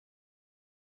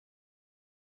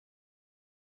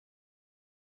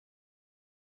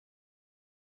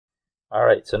All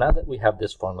right, so now that we have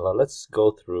this formula, let's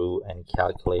go through and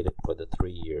calculate it for the 3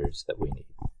 years that we need.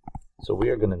 So we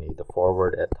are going to need the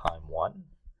forward at time 1,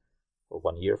 or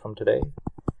 1 year from today,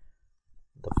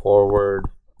 the forward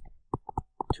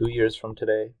 2 years from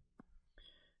today,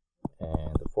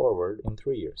 and the forward in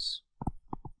 3 years.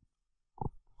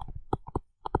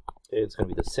 Okay, it's going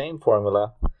to be the same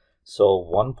formula, so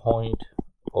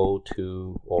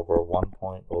 1.02 over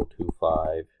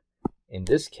 1.025, in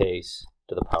this case,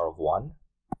 to the power of 1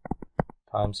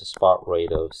 times the spot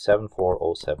rate of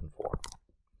 74074.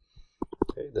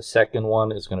 Okay, the second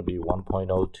one is going to be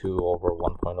 1.02 over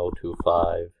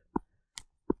 1.025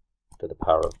 to the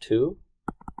power of 2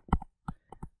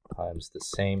 times the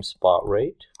same spot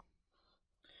rate.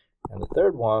 And the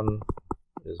third one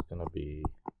is going to be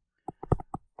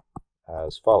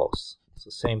as follows. It's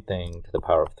the same thing to the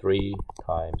power of 3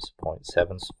 times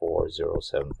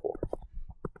 0.74074.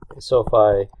 Okay, so if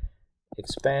I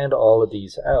expand all of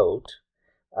these out,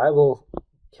 I will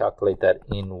calculate that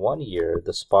in 1 year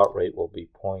the spot rate will be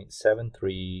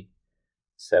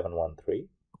 0.73713.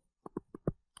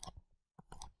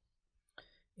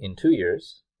 In 2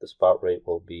 years the spot rate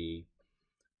will be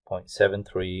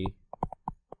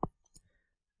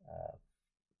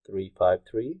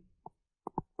 0.73353.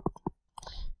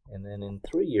 And then in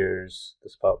 3 years the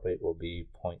spot rate will be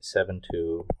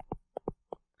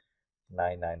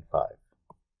 0.72995.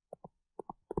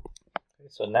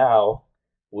 So now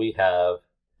we have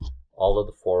all of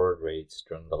the forward rates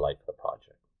during the life of the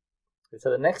project. Okay, so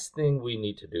the next thing we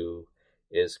need to do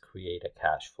is create a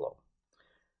cash flow.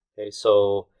 Okay,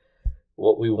 so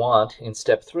what we want in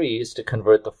step 3 is to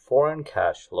convert the foreign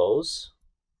cash flows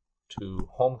to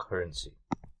home currency.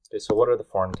 Okay, so what are the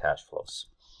foreign cash flows?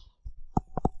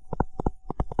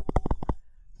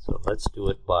 So let's do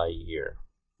it by year.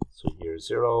 So year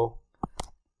 0,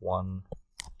 1,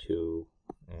 2,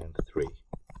 and 3.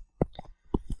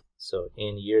 So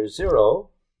in year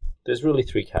 0, there's really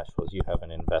 3 cash flows. You have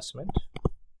an investment,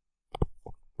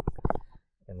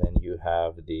 and then you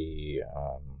have the,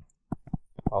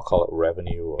 I'll call it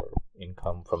revenue or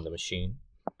income from the machine,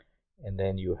 and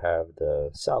then you have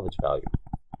the salvage value,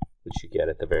 which you get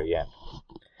at the very end.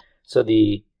 So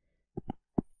the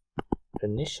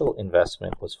initial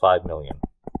investment was 5 million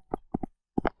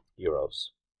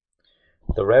euros.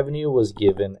 The revenue was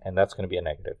given, and that's going to be a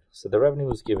negative. So the revenue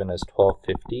was given as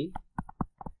 1250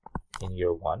 in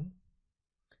year 1.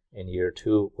 In year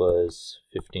 2 was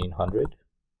 1500.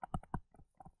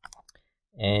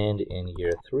 And in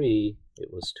year 3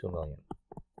 it was 2 million.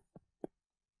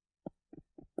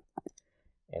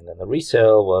 And then the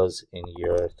resale was in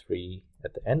year 3.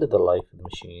 At the end of the life of the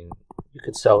machine, you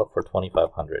could sell it for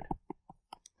 2500.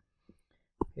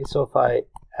 Okay, so if I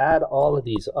add all of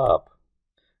these up,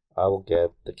 I will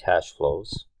get the cash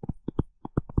flows,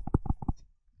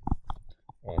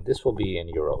 and this will be in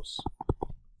euros.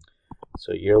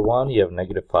 So year 1 you have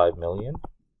negative 5 million,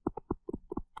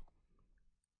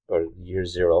 or year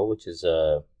 0, which is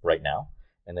right now,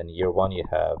 and then year 1 you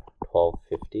have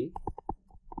 1250.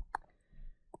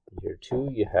 Year 2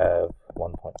 you have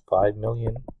 1.5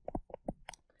 million,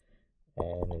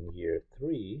 and in year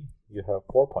 3 you have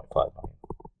 4.5 million.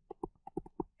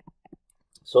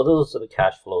 So those are the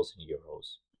cash flows in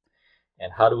euros.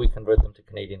 And how do we convert them to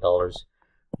Canadian dollars?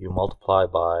 You multiply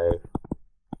by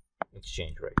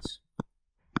exchange rates.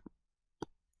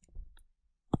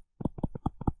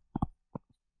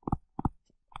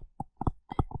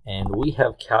 And we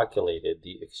have calculated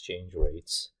the exchange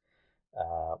rates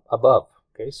above.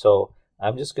 Okay, so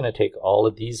I'm just going to take all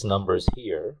of these numbers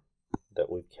here that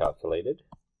we've calculated,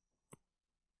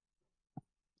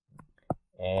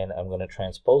 and I'm going to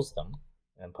transpose them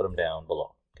and put them down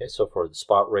below. Okay, so for the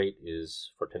spot rate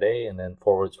is for today, and then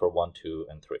forwards for 1, 2,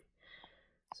 and 3.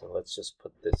 So let's just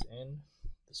put this in.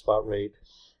 The spot rate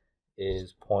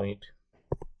is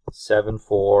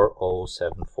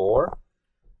 0.74074.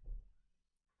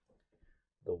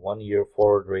 The 1 year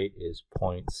forward rate is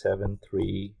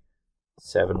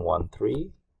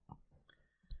 0.73713.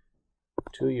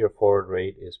 2 year forward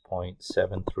rate is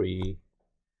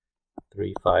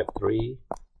 0.73353.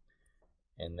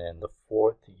 And then the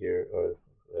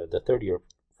the third year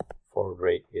forward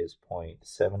rate is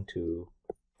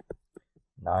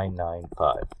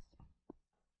 0.72995.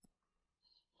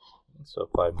 So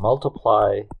if I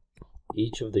multiply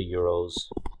each of the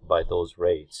euros by those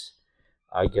rates,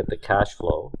 I get the cash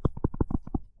flow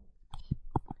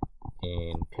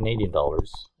in Canadian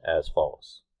dollars as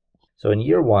follows. So in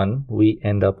year 1, we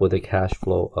end up with a cash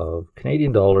flow of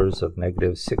Canadian dollars of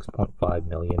negative $6.5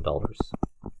 million.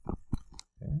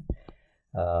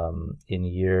 in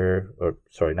year, or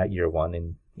sorry, not year one,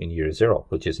 in year 0,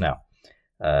 which is now.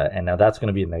 and now that's going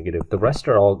to be a negative. The rest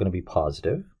are all going to be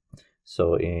positive.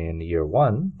 So in year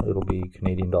 1, it'll be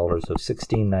Canadian dollars of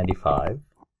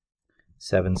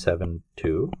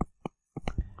 1695,772.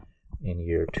 In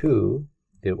year 2,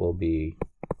 it will be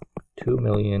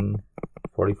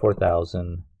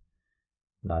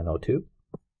 2,044,902.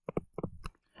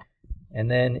 And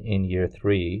then in year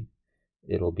 3,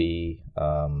 it'll be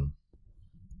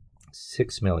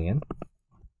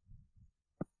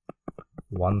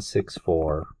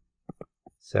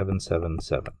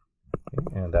 6,164,777.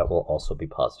 And that will also be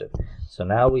positive. So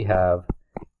now we have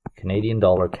Canadian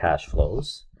dollar cash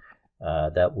flows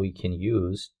that we can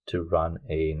use to run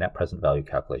a net present value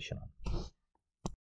calculation on.